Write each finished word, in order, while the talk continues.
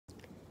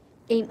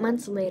8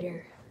 months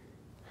later.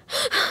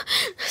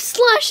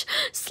 Slush!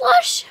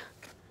 Slush!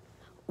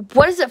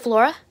 What is it,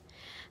 Flora?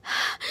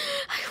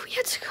 We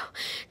have to go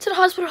to the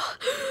hospital.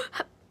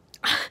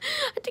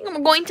 I think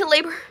I'm going to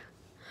labor.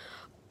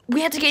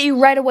 We have to get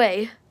you right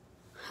away.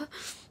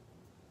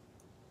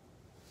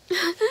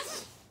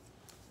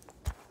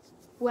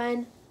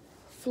 When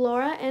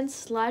Flora and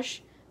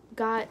Slush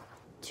got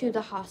to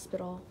the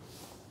hospital.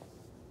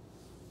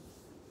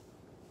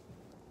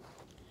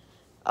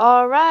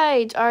 All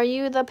right, are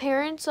you the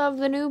parents of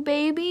the new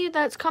baby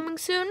that's coming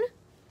soon?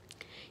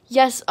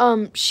 Yes,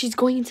 she's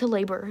going into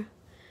labor.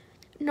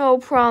 No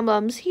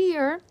problems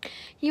here.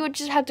 You would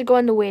just have to go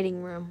in the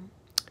waiting room.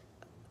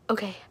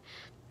 Okay.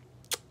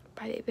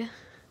 Bye, baby.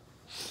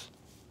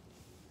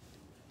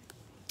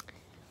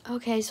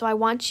 Okay, so I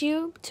want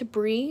you to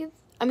breathe.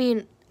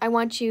 I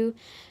want you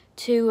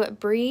to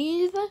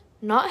breathe,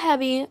 not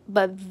heavy,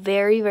 but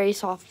very, very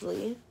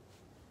softly.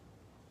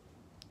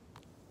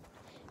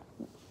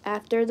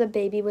 After the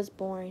baby was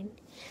born.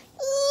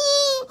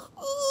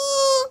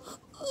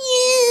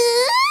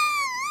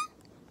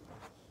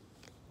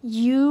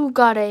 You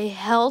got a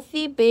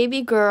healthy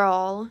baby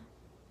girl.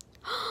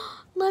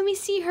 Let me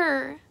see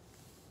her.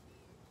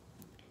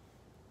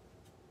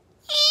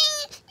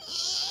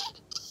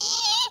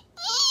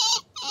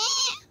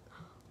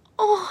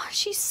 Oh,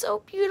 she's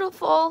so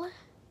beautiful.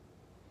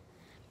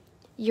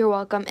 You're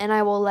welcome, and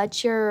I will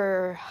let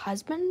your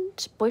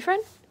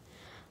boyfriend,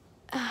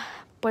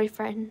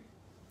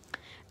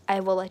 I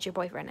will let your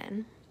boyfriend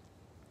in.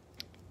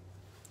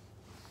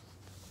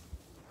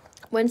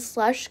 When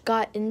Slush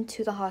got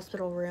into the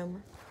hospital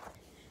room,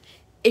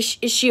 is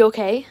she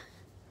okay?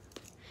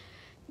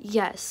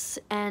 Yes,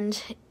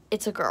 and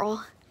it's a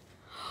girl.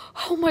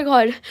 Oh my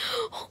god.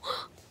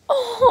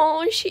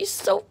 Oh, she's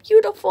so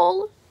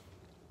beautiful.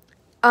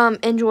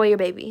 Enjoy your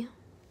baby.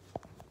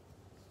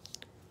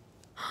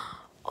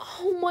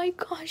 Oh my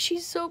gosh,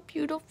 she's so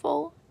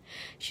beautiful.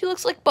 She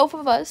looks like both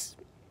of us.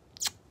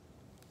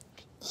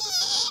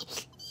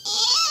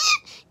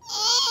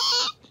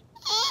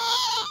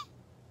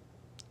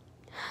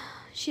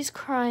 She's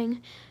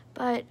crying,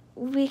 but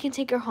we can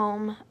take her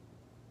home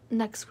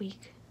next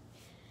week.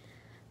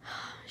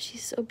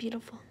 She's so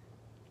beautiful.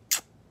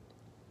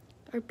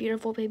 Our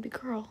beautiful baby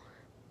girl.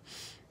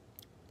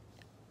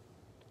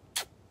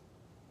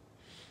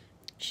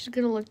 She's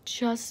gonna look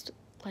just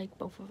like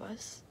both of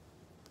us.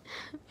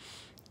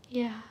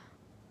 Yeah.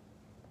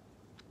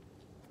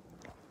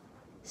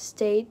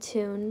 Stay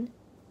tuned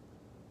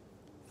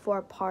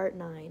for part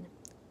 9.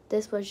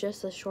 This was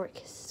just a short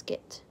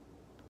skit.